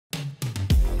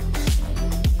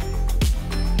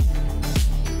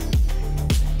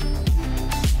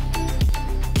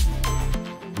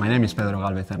My name is Pedro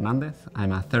Hernandez.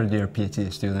 I'm a third-year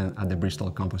PhD student at the Bristol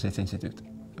Composite Institute.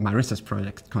 My research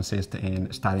project consists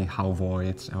in studying how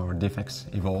voids or defects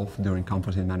evolve during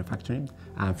composite manufacturing,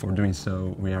 and for doing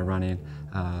so we are running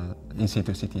in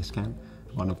situ CT scan.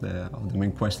 One of the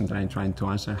main questions that I'm trying to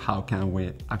answer: how can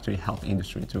we actually help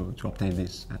industry to obtain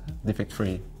these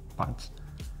defect-free parts?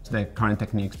 The current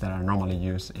techniques that are normally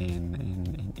used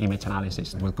in image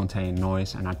analysis will contain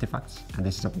noise and artifacts, and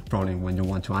this is a big problem when you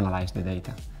want to analyze the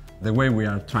data. The way we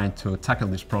are trying to tackle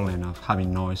this problem of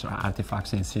having noise or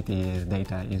artifacts in CT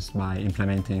data is by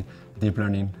implementing deep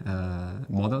learning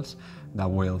models that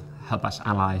will help us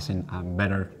analyzing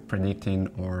better predicting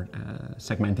or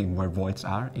segmenting where voids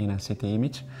are in a CT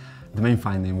image. The main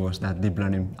finding was that deep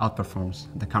learning outperforms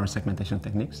the current segmentation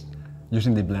techniques.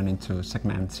 Using deep learning to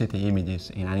segment CT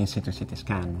images in an in-situ CT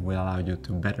scan will allow you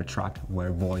to better track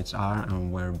where voids are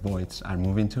and where voids are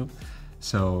moving to.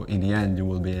 So in the end, you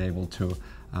will be able to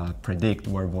predict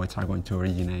where voids are going to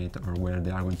originate or where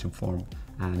they are going to form,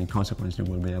 and in consequence, you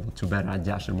will be able to better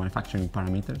adjust your manufacturing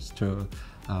parameters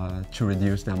to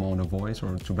reduce the amount of voids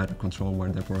or to better control where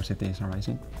the porosity is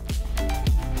arising.